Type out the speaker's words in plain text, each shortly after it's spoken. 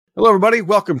Hello, everybody.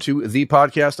 Welcome to the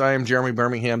podcast. I am Jeremy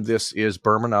Birmingham. This is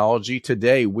Birminology.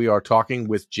 Today, we are talking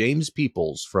with James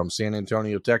Peoples from San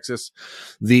Antonio, Texas,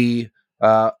 the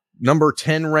number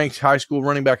 10 ranked high school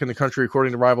running back in the country,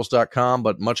 according to Rivals.com,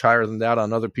 but much higher than that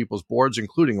on other people's boards,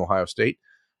 including Ohio State.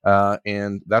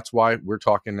 And that's why we're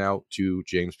talking now to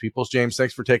James Peoples. James,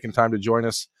 thanks for taking time to join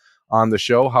us on the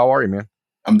show. How are you, man?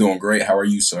 I'm doing great. How are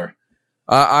you, sir?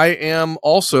 I am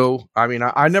also,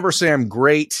 I never say I'm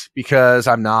great because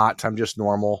I'm not. I'm just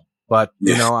normal. But,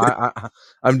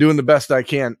 I'm doing the best I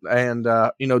can. And,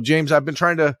 James, I've been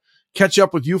trying to catch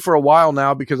up with you for a while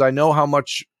now because I know how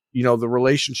much, the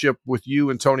relationship with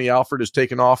you and Tony Alford has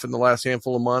taken off in the last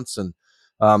handful of months and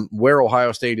where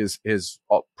Ohio State is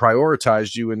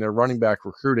prioritized you in their running back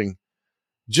recruiting.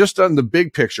 Just on the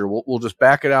big picture, we'll just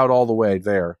back it out all the way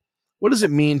there. What does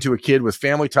it mean to a kid with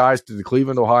family ties to the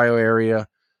Cleveland, Ohio area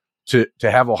to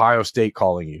have Ohio State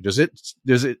calling you? Is it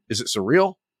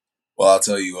surreal? Well, I'll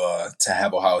tell you, to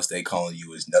have Ohio State calling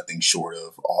you is nothing short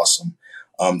of awesome.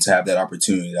 To have that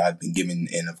opportunity that I've been given,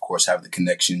 and of course have the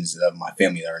connections of my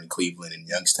family that are in Cleveland and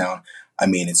Youngstown. I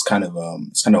mean, it's kind of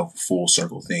a full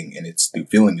circle thing, and the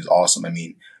feeling is awesome. I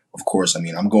mean, of course,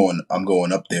 I'm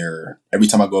going up there every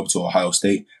time I go up to Ohio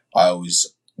State. I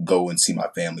always go and see my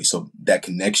family. So that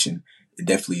connection, it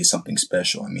definitely is something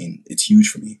special. I mean, it's huge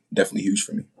for me. Definitely huge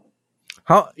for me.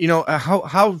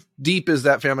 How deep is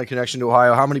that family connection to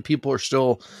Ohio? How many people are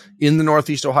still in the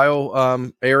Northeast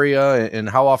Ohio area, and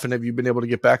how often have you been able to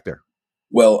get back there?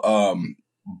 Well,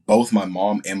 both my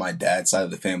mom and my dad's side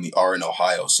of the family are in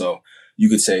Ohio, so you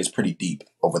could say it's pretty deep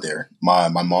over there. My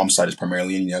mom's side is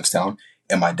primarily in Youngstown,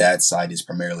 and my dad's side is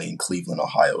primarily in Cleveland,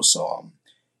 Ohio. So,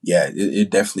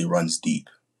 it definitely runs deep.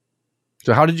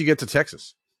 So how did you get to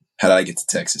Texas? How did I get to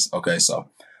Texas? Okay,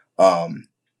 so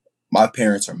my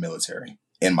parents are military,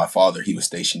 and my father, he was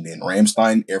stationed in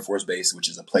Ramstein Air Force Base, which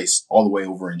is a place all the way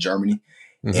over in Germany.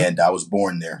 Mm-hmm. And I was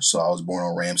born there. So I was born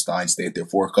on Ramstein, stayed there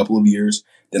for a couple of years.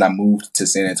 Then I moved to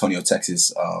San Antonio,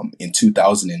 Texas in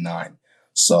 2009.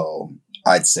 So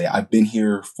I'd say I've been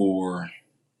here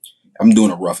I'm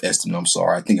doing a rough estimate, I'm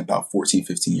sorry, I think about 14,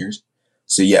 15 years.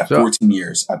 So 14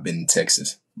 years I've been in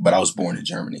Texas, but I was born in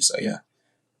Germany. So yeah.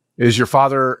 Is your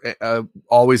father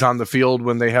always on the field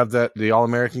when they have the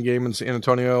All-American game in San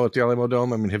Antonio at the Alamo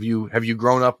Dome? I mean, have you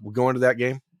grown up going to that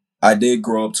game? I did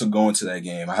grow up to going to that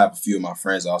game. I have a few of my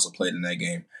friends that also played in that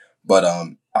game. But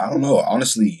I don't know.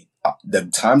 Honestly, the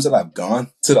times that I've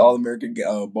gone to the All-American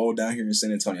Bowl down here in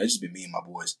San Antonio, it's just been me and my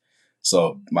boys.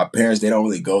 So my parents, they don't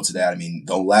really go to that. I mean,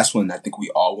 the last one I think we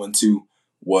all went to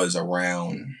was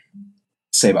around,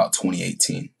 say, about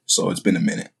 2018. So it's been a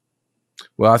minute.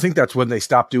 Well, I think that's when they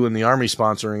stopped doing the Army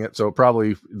sponsoring it, so it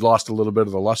probably lost a little bit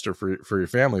of the luster for your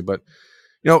family. But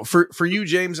for you,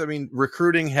 James, I mean,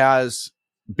 recruiting has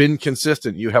been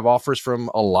consistent. You have offers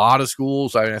from a lot of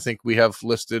schools. I think we have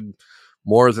listed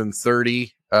more than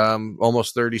 30,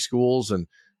 almost 30 schools, and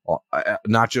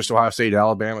not just Ohio State,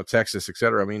 Alabama, Texas, et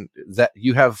cetera. I mean, that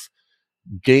you have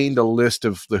gained a list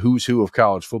of the who's who of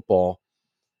college football.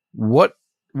 What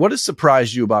has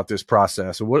surprised you about this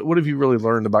process? What have you really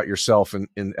learned about yourself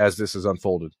in as this has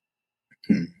unfolded?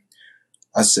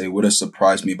 I say what has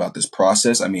surprised me about this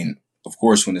process. I mean, of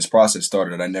course, when this process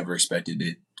started, I never expected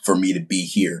it for me to be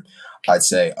here. I'd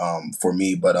say for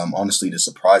me, but honestly, the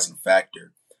surprising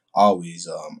factor, I always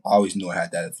knew I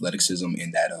had that athleticism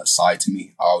and that side to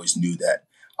me. I always knew that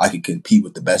I could compete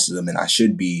with the best of them, and I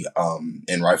should be,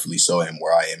 and rightfully so, am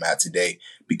where I am at today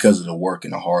because of the work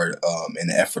and the hard and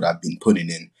the effort I've been putting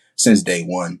in since day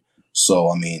one. So,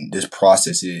 I mean, this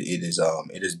process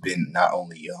it has been not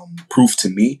only proof to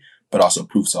me, but also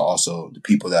proof to also the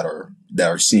people that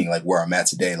are seeing like where I'm at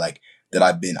today, like that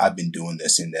I've been doing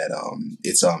this, and that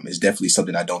it's definitely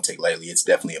something I don't take lightly. It's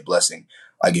definitely a blessing.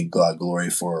 I give God glory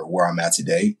for where I'm at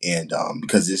today. And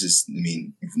because this is,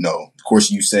 of course,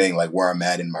 you saying like where I'm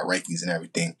at in my rankings and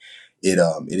everything, it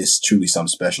is truly something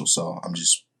special. So I'm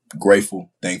just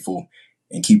grateful, thankful,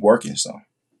 and keep working. So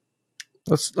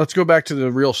let's go back to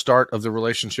the real start of the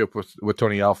relationship with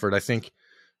Tony Alford. I think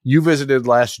you visited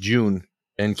last June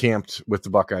and camped with the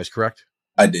Buckeyes, correct?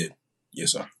 I did.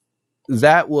 Yes, sir.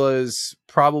 That was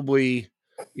probably,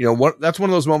 that's one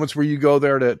of those moments where you go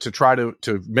there to try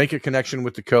to make a connection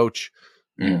with the coach,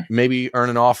 maybe earn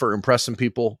an offer, impress some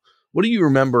people. What do you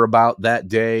remember about that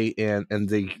day and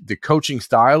the coaching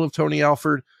style of Tony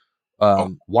Alford?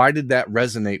 Why did that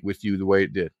resonate with you the way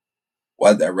it did?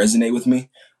 Why did that resonate with me?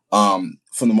 From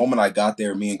the moment I got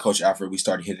there, me and Coach Alford, we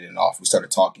started hitting it off. We started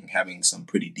talking, having some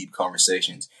pretty deep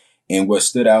conversations. And what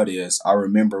stood out is I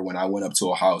remember when I went up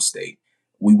to Ohio State,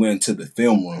 we went to the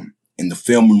film room And the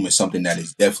film room is something that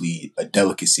is definitely a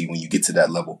delicacy when you get to that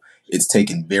level. It's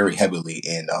taken very heavily,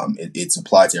 and it's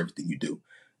applied to everything you do.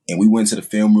 And we went to the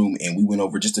film room and we went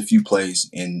over just a few plays,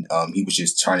 and he was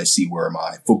just trying to see where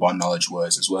my football knowledge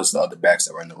was, as well as the other backs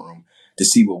that were in the room, to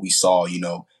see what we saw, you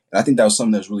know. And I think that was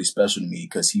something that was really special to me,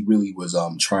 because he really was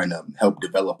trying to help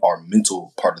develop our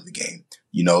mental part of the game.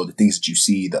 You know, the things that you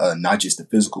see, not just the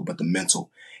physical, but the mental.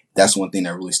 That's one thing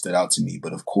that really stood out to me.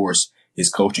 But of course, his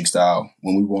coaching style,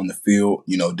 when we were on the field,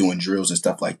 you know, doing drills and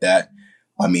stuff like that,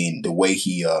 I mean, the way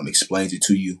he explains it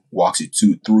to you, walks it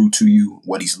through to you,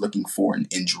 what he's looking for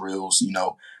in drills, you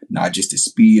know, not just his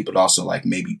speed, but also like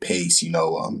maybe pace, you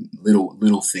know,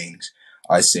 little things.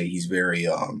 I say he's very,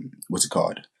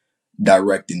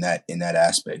 direct in that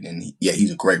aspect. And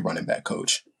he's a great running back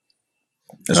coach,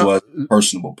 as well as the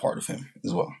personable part of him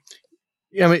as well.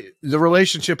 Yeah, I mean, the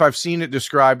relationship, I've seen it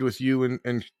described with you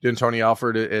and Tony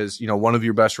Alford as, you know, one of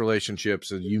your best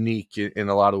relationships, and unique in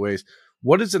a lot of ways.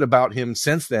 What is it about him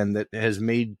since then that has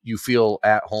made you feel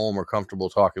at home or comfortable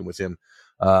talking with him?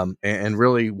 And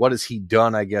really, what has he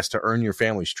done, I guess, to earn your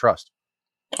family's trust?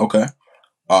 Okay.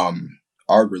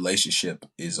 Our relationship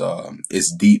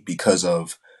is deep because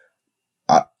of,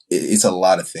 it's a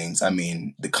lot of things. I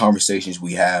mean, the conversations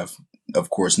we have, of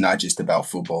course, not just about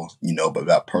football, you know, but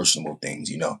about personal things,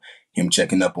 you know, him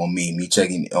checking up on me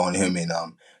checking on him, and,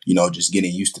 you know, just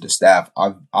getting used to the staff.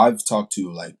 I've talked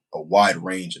to like a wide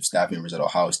range of staff members at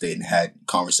Ohio State and had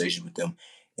conversations with them,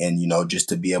 and, you know, just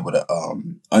to be able to,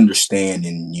 understand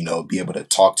and, you know, be able to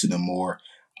talk to them more.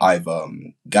 I've,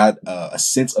 got a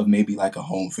sense of maybe like a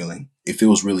home feeling. It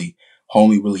feels really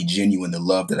homey, really genuine, the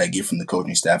love that I get from the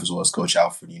coaching staff, as well as Coach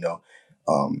Alford, you know.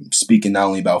 Speaking not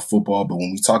only about football, but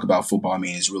when we talk about football, I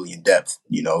mean, it's really in depth.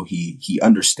 You know, he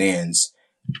understands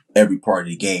every part of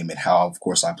the game, and how, of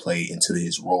course, I play into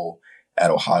his role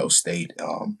at Ohio State.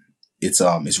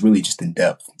 It's really just in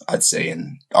depth, I'd say,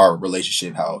 and our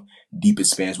relationship, how deep it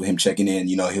spans with him checking in.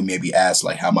 You know, he'll maybe ask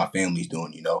like how my family's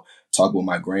doing, you know, talk with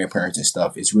my grandparents and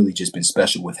stuff. It's really just been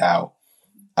special with how,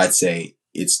 I'd say,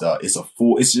 it's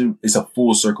a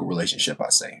full circle relationship, I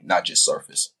say, not just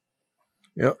surface.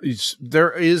 You know,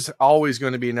 there is always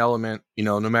going to be an element, you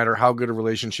know, no matter how good a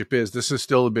relationship is, this is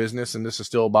still a business, and this is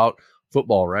still about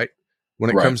football, right? When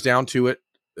it comes down to it,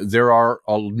 there are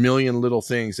a million little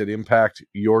things that impact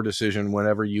your decision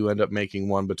whenever you end up making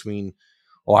one between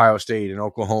Ohio State and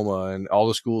Oklahoma and all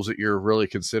the schools that you're really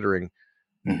considering.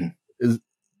 Mm-hmm.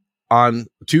 On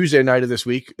Tuesday night of this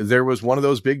week, there was one of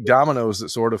those big dominoes that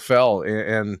sort of fell,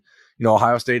 and you know,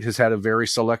 Ohio State has had a very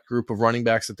select group of running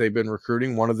backs that they've been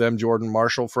recruiting. One of them, Jordan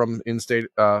Marshall from in-state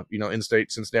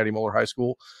Cincinnati Moeller High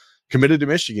School, committed to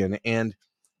Michigan. And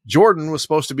Jordan was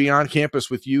supposed to be on campus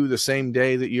with you the same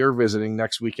day that you're visiting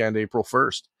next weekend, April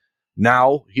 1st.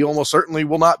 Now he almost certainly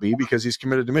will not be, because he's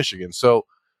committed to Michigan. So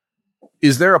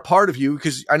is there a part of you,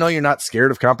 because I know you're not scared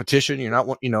of competition, you're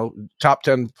not, you know, top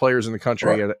 10 players in the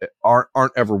country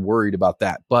aren't ever worried about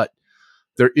that, but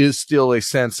there is still a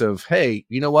sense of, hey,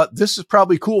 you know what? This is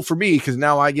probably cool for me, because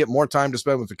now I get more time to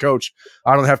spend with the coach.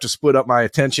 I don't have to split up my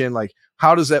attention. Like,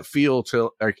 how does that feel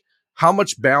to, like, how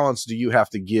much balance do you have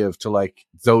to give to like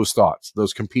those thoughts,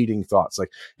 those competing thoughts?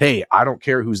 Like, hey, I don't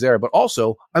care who's there, but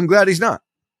also I'm glad he's not.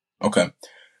 Okay.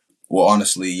 Well,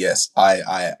 honestly, yes,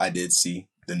 I did see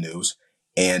the news,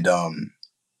 and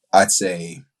I'd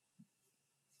say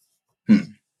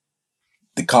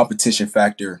the competition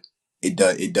factor,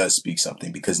 it does speak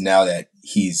something, because now that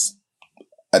he's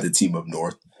at the team up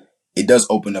north, it does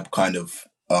open up kind of,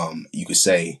 you could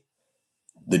say,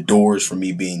 the doors for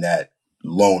me being that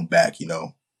lone back, you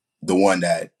know, the one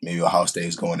that maybe Ohio State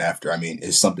is going after. I mean,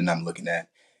 it's something I'm looking at,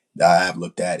 that I have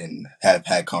looked at and have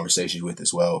had conversations with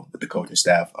as well with the coaching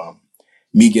staff.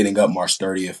 Me getting up March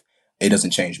 30th, it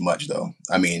doesn't change much though.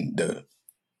 I mean, the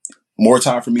more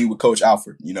time for me with Coach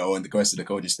Alford, you know, and the rest of the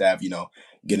coaching staff, you know,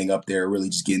 getting up there, really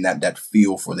just getting that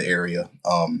feel for the area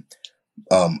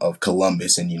of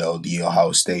Columbus and, you know, the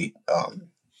Ohio State.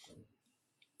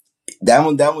 That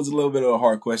one's a little bit of a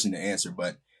hard question to answer,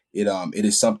 but it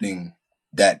is something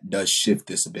that does shift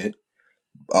this a bit.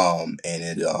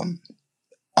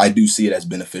 I do see it as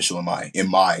beneficial in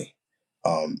my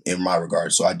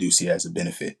regard. So I do see it as a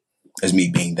benefit, as me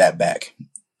being that back.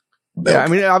 Yeah, I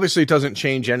mean, obviously it doesn't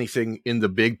change anything in the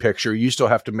big picture. You still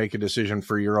have to make a decision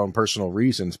for your own personal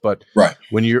reasons. But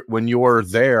when you're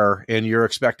there and you're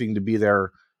expecting to be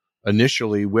there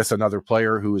initially with another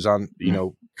player who is on, you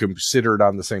know, considered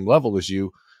on the same level as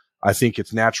you, I think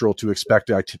it's natural to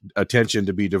expect attention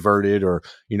to be diverted or,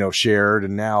 you know, shared.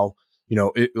 And now, you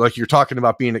know, like you're talking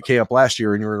about being at camp last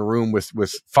year and you're in a room with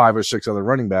 5 or 6 other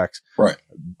running backs. Right.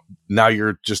 now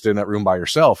you're just in that room by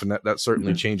yourself. And that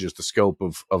certainly changes the scope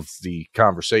of the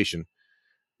conversation.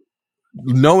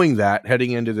 Knowing that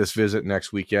heading into this visit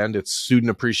next weekend, it's Student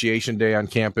Appreciation Day on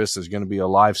campus. There's going to be a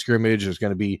live scrimmage. There's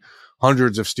going to be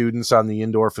hundreds of students on the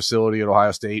indoor facility at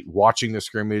Ohio State watching the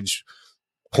scrimmage,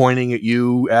 pointing at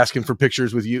you, asking for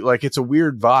pictures with you. Like, it's a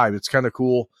weird vibe. It's kind of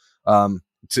cool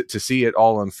to see it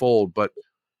all unfold. But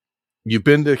you've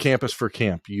been to campus for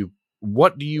camp.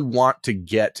 What do you want to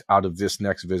get out of this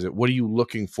next visit? What are you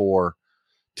looking for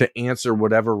to answer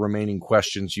whatever remaining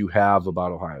questions you have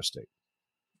about Ohio State?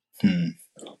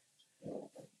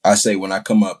 I say when I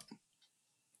come up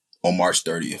on March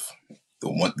 30th,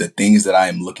 the things that I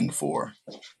am looking for,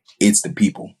 it's the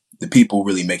people. The people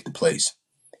really make the place.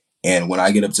 And when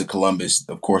I get up to Columbus,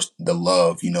 of course, the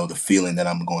love, the feeling that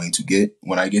I'm going to get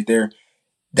when I get there,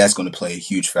 that's going to play a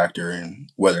huge factor in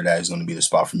whether that is going to be the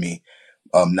spot for me.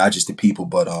 Not just the people,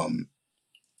 but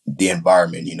the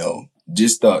environment,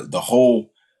 just the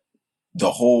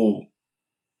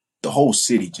whole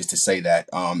city, just to say that.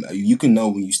 You can know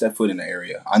when you step foot in the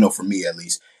area. I know for me, at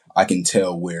least, I can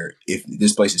tell where, if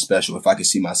this place is special, if I can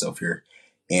see myself here.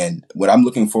 And what I'm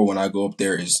looking for when I go up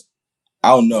there is,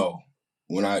 I'll know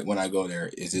when I go there,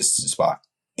 is this the spot?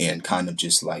 And kind of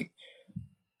just like,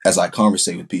 as I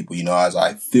conversate with people, as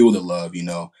I feel the love,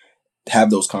 have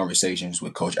those conversations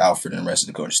with Coach Alford and the rest of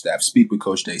the coaching staff, speak with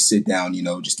Coach Day, sit down,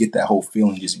 just get that whole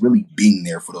feeling, just really being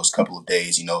there for those couple of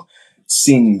days,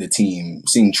 seeing the team,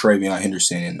 seeing Travion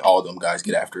Henderson and all them guys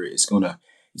get after it. It's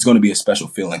gonna be a special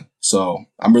feeling. So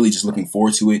I'm really just looking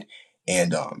forward to it,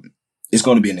 and it's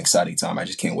going to be an exciting time. I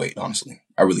just can't wait. Honestly,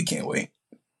 I really can't wait.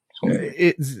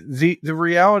 The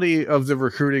reality of the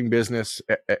recruiting business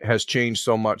has changed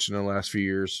so much in the last few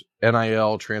years.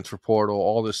 NIL, transfer portal,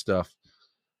 all this stuff.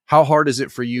 How hard is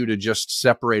it for you to just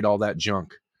separate all that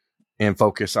junk and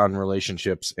focus on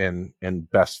relationships and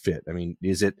best fit? I mean,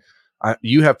 is it?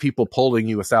 You have people pulling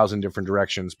you 1,000 different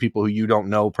directions, people who you don't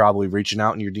know, probably reaching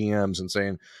out in your DMs and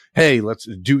saying, hey, let's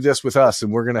do this with us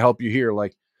and we're going to help you here.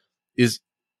 Like,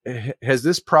 has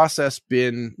this process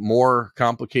been more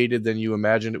complicated than you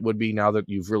imagined it would be now that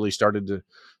you've really started to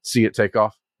see it take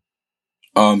off?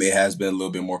 It has been a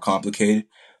little bit more complicated,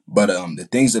 but the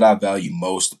things that I value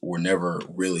most were never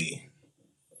really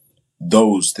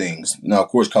those things. Now, of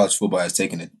course, college football has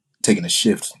taken a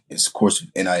shift. It's, of course,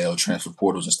 NIL, transfer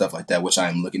portals and stuff like that, which I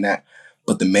am looking at.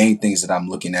 But the main things that I'm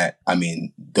looking at, I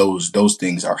mean, those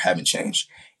things haven't changed.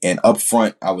 And up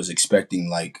front, I was expecting,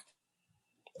 like,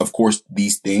 of course,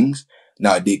 these things.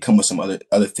 Now, it did come with some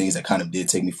other things that kind of did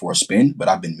take me for a spin, but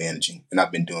I've been managing and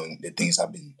I've been doing the things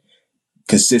I've been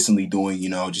consistently doing,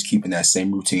 just keeping that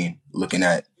same routine, looking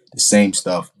at the same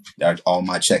stuff, all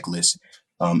my checklists,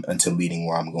 until leading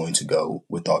where I'm going to go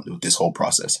with this whole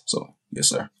process. So, yes,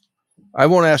 sir. I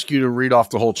won't ask you to read off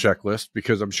the whole checklist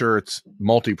because I'm sure it's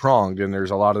multi-pronged and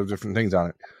there's a lot of different things on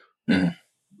it. Mm-hmm.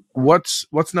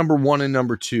 What's number one and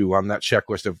number two on that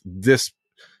checklist of this?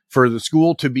 For the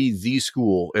school to be the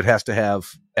school, it has to have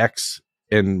X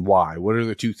and Y. What are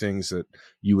the two things that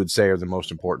you would say are the most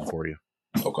important for you?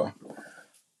 Okay.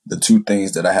 The two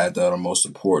things that I had that are most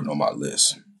important on my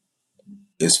list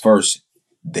is, first,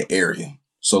 the area.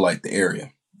 So, like, the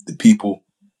area, the people,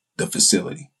 the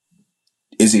facility.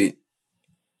 Is it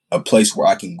a place where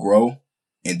I can grow?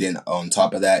 And then on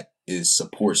top of that is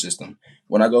support system.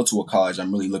 When I go to a college,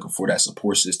 I'm really looking for that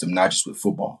support system, not just with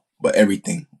football, but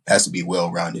everything has to be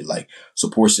well-rounded. Like,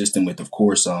 support system with, of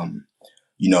course,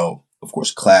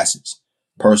 classes,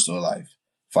 personal life,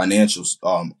 financial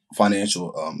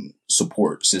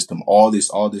support system, all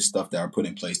this stuff that are put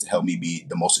in place to help me be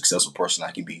the most successful person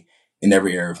I can be in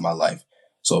every area of my life.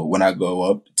 So when I go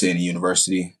up to any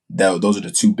university, those are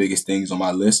the two biggest things on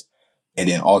my list. And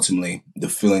then ultimately, the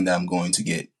feeling that I'm going to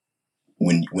get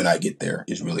when I get there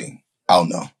is really, I'll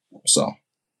know. So,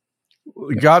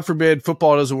 God forbid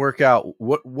football doesn't work out.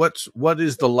 What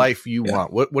is the life you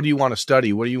want? What do you want to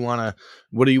study? What do you want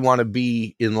to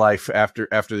be in life after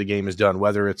the game is done?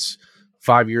 Whether it's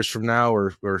 5 years from now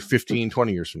or 15,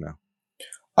 20 years from now.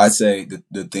 I'd say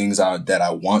the things that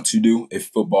I want to do, if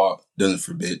football doesn't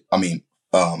forbid,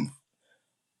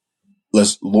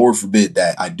 Lord forbid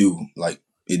that I do, like,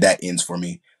 that ends for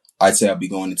me, I'd say I'd be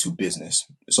going into business.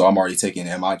 So I'm already taking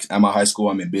at my high school,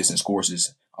 I'm in business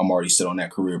courses. I'm already set on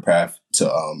that career path to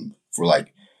for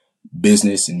like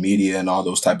business and media and all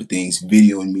those type of things,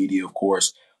 video and media, of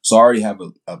course. So I already have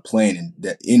a plan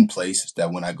in place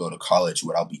that when I go to college,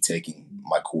 what I'll be taking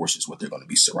my courses, what they're going to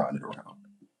be surrounded around.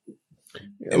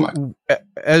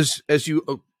 As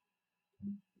you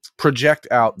project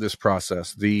out this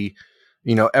process, the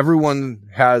everyone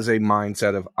has a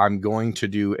mindset of I'm going to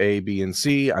do A, B, and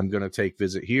C. I'm going to take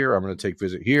visit here. I'm going to take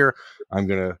visit here. I'm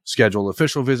going to schedule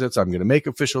official visits. I'm going to make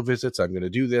official visits. I'm going to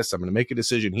do this. I'm going to make a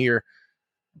decision here.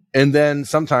 And then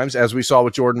sometimes, as we saw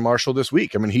with Jordan Marshall this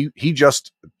week, I mean, he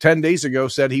just 10 days ago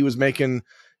said he was making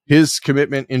his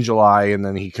commitment in July, and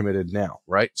then he committed now,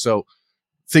 right? So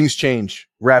things change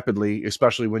rapidly,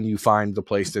 especially when you find the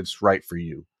place that's right for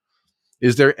you.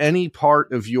 Is there any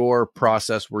part of your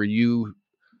process where you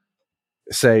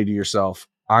say to yourself,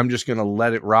 I'm just going to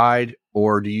let it ride?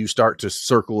 Or do you start to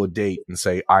circle a date and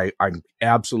say, I'm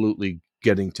absolutely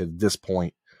getting to this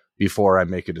point before I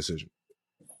make a decision?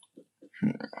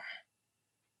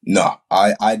 No,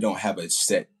 I don't have a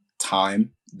set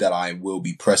time that I will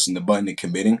be pressing the button and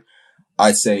committing.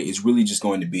 I'd say it's really just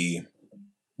going to be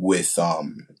with,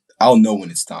 I'll know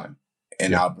when it's time,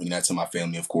 and I'll bring that to my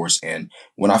family, of course. And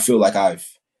when I feel like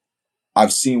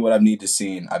I've seen what I need to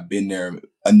see, and I've been there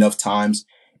enough times,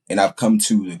 and I've come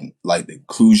to the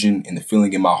conclusion and the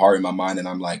feeling in my heart and my mind, and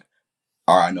I'm like,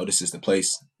 all right, I know this is the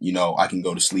place. I can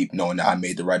go to sleep knowing that I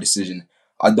made the right decision.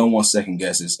 I don't want second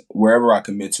guesses. Wherever I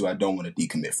commit to, I don't want to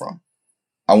decommit from.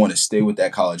 I want to stay with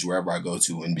that college wherever I go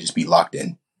to and just be locked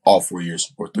in all 4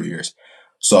 years or 3 years.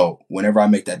 So whenever I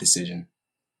make that decision,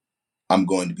 I'm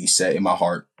going to be set in my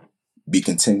heart, be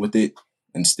content with it,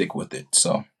 and stick with it.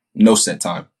 So no set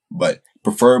time, but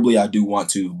preferably I do want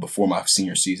to, before my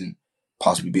senior season,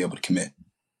 possibly be able to commit.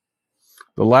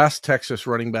 The last Texas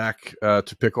running back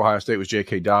to pick Ohio State was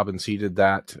J.K. Dobbins. He did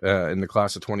that in the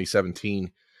class of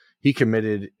 2017. He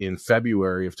committed in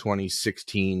February of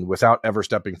 2016 without ever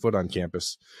stepping foot on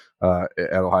campus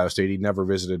at Ohio State. He never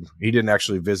visited. He didn't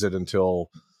actually visit until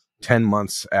 10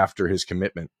 months after his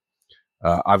commitment.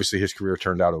 Obviously, his career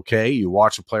turned out okay. You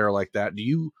watch a player like that. Do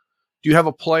you have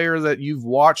a player that you've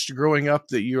watched growing up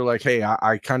that you're like, hey,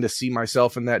 I kind of see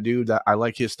myself in that dude, that I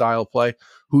like his style of play?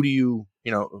 Who do you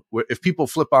if people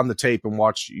flip on the tape and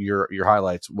watch your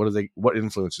highlights, what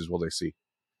influences will they see?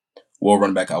 Well,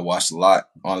 running back I watched a lot,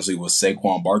 honestly, was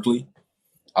Saquon Barkley.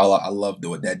 I love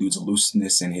that dude's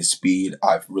elusiveness and his speed.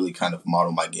 I've really kind of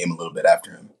modeled my game a little bit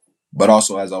after him. But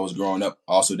also, as I was growing up,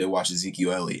 I also did watch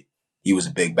Ezekiel Elliott. He was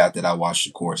a big back that I watched,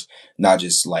 of course, not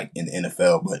just like in the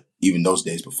NFL, but even those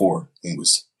days before he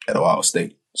was at Ohio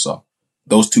State. So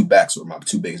those two backs were my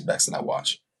two biggest backs that I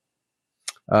watched.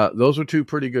 Those were two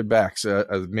pretty good backs,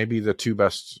 maybe the two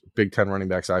best Big Ten running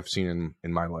backs I've seen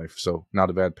in my life. So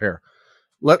not a bad pair.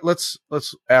 Let's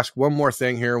ask one more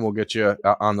thing here, and we'll get you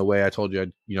on the way. I told you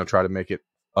I'd try to make it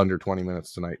under 20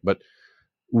 minutes tonight. But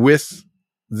with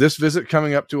this visit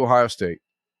coming up to Ohio State,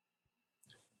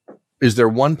 is there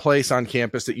one place on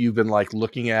campus that you've been like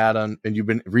looking at and you've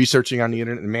been researching on the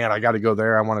internet? And man, I got to go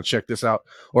there. I want to check this out.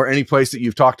 Or any place that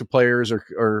you've talked to players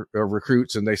or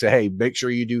recruits and they say, hey, make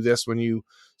sure you do this when you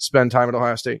spend time at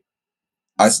Ohio State?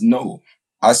 I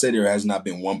say there has not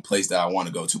been one place that I want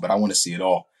to go to, but I want to see it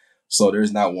all. So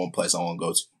there's not one place I want to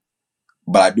go to.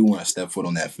 But I do want to step foot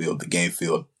on that field, the game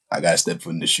field. I got to step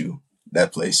foot in the shoe.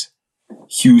 That place.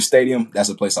 Huge stadium, that's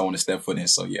a place I want to step foot in.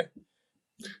 So, yeah.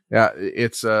 Yeah,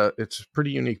 it's a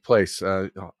pretty unique place.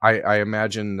 I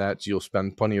imagine that you'll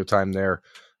spend plenty of time there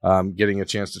getting a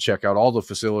chance to check out all the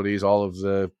facilities, all of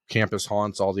the campus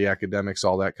haunts, all the academics,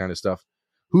 all that kind of stuff.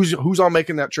 Who's all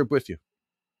making that trip with you?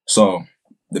 So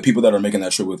the people that are making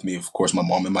that trip with me, of course, my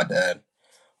mom and my dad.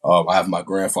 I have my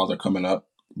grandfather coming up.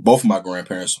 Both of my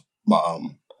grandparents,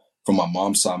 from my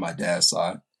mom's side, my dad's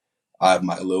side. I have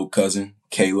my little cousin,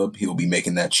 Caleb. He'll be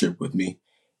making that trip with me.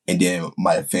 And then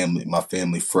my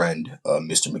family friend,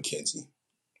 Mr. McKenzie.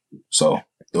 So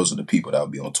those are the people that will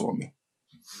be on tour with me.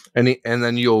 And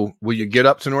then will you get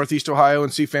up to Northeast Ohio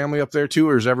and see family up there too,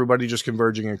 or is everybody just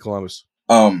converging in Columbus?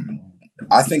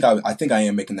 I think I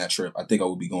am making that trip. I think I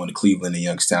will be going to Cleveland and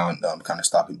Youngstown, kind of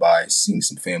stopping by, seeing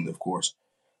some family, of course.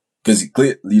 Because,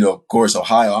 of course,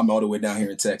 Ohio, I'm all the way down here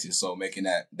in Texas. So making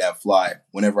that fly,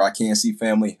 whenever I can see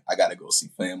family, I got to go see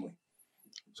family.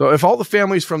 So if all the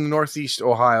families from Northeast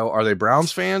Ohio, are they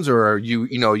Browns fans, or are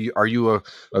you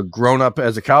a grown up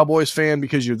as a Cowboys fan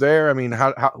because you're there? I mean,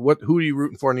 who are you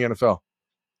rooting for in the NFL?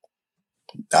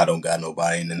 I don't got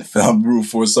nobody in the NFL I'm rooting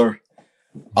for, sir.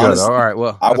 Good. Honestly, all right.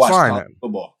 Well, I watch fine. College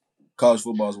football. College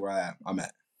football is where I'm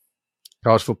at.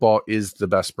 College football is the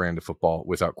best brand of football,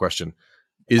 without question.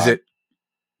 Is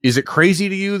it crazy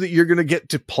to you that you're going to get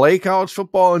to play college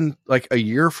football in like a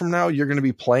year from now? You're going to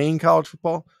be playing college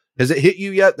football? Has it hit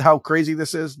you yet how crazy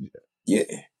this is?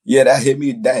 Yeah, that hit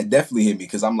me. That definitely hit me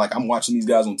because I'm watching these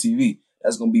guys on TV.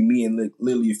 That's going to be me in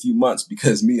literally a few months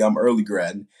because I'm early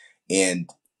grad. And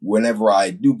whenever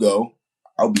I do go,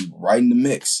 I'll be right in the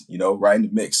mix, right in the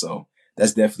mix. So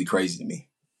that's definitely crazy to me.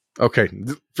 Okay,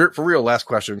 for real, last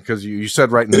question, because you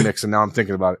said right in the mix, and now I'm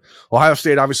thinking about it. Ohio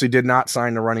State obviously did not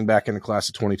sign the running back in the class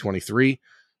of 2023.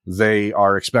 They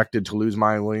are expected to lose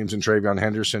Maya Williams and Travion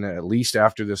Henderson at least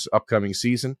after this upcoming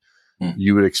season.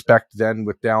 You would expect then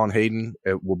with Dallin Hayden,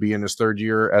 it will be in his third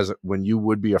year as when you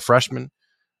would be a freshman.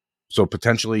 So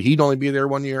potentially he'd only be there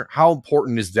 1 year. How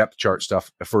important is depth chart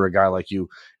stuff for a guy like you?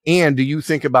 And do you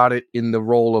think about it in the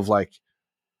role of like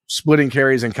splitting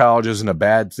carries in college isn't a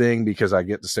bad thing because I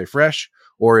get to stay fresh?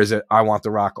 Or is it, I want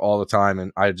the rock all the time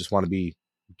and I just want to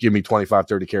give me 25,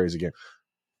 30 carries a game?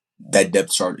 That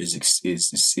depth chart is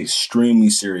extremely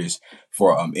serious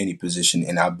for any position,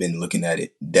 and I've been looking at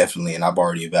it definitely, and I've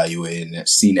already evaluated and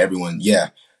seen everyone. Yeah,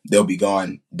 they'll be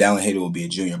gone. Dallin Hayden will be a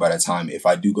junior by that time if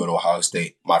I do go to Ohio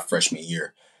State my freshman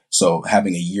year. So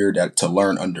having a year to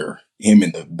learn under him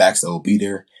and the backs that will be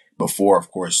there before, of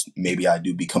course, maybe I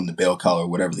do become the bell cow or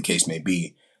whatever the case may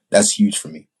be. That's huge for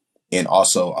me. And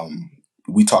also,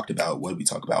 we talked about, what did we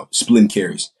talk about? Splitting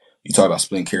carries. You talk about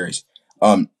splitting carries.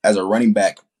 As a running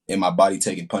back, in my body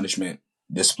taking punishment,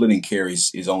 the splitting carries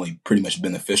is only pretty much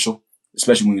beneficial,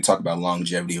 especially when we talk about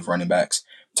longevity of running backs.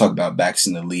 We talk about backs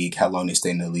in the league, how long they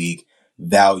stay in the league,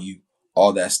 value,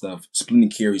 all that stuff. Splitting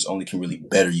carries only can really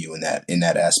better you in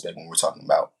that aspect when we're talking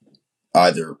about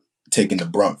either taking the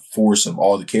brunt force of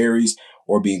all the carries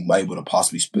or being able to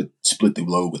possibly split the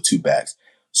load with two backs.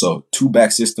 So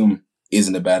 2-back system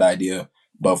isn't a bad idea,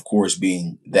 but of course,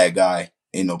 being that guy,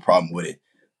 ain't no problem with it.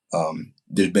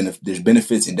 There's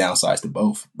benefits and downsides to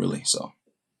both, really. So,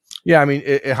 yeah, I mean,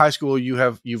 at high school,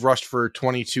 you've rushed for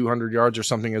 2,200 yards or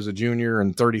something as a junior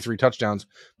and 33 touchdowns,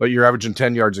 but you're averaging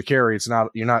 10 yards a carry.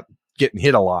 You're not getting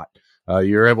hit a lot.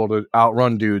 You're able to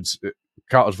outrun dudes.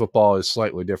 College football is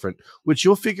slightly different, which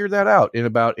you'll figure that out in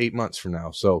about 8 months from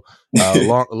now. So,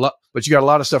 but you got a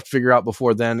lot of stuff to figure out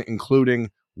before then,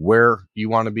 including where you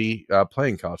want to be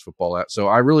playing college football at. So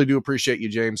I really do appreciate you,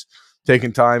 James,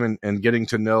 taking time and getting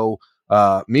to know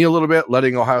me a little bit,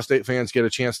 letting Ohio State fans get a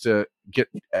chance to get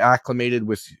acclimated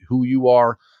with who you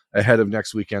are ahead of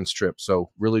next weekend's trip. So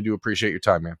really do appreciate your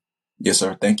time, man. Yes,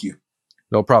 sir. Thank you.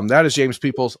 No problem. That is James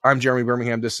Peoples. I'm Jeremy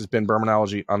Birmingham. This has been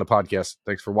Birminology on the podcast.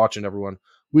 Thanks for watching, everyone.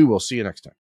 We will see you next time.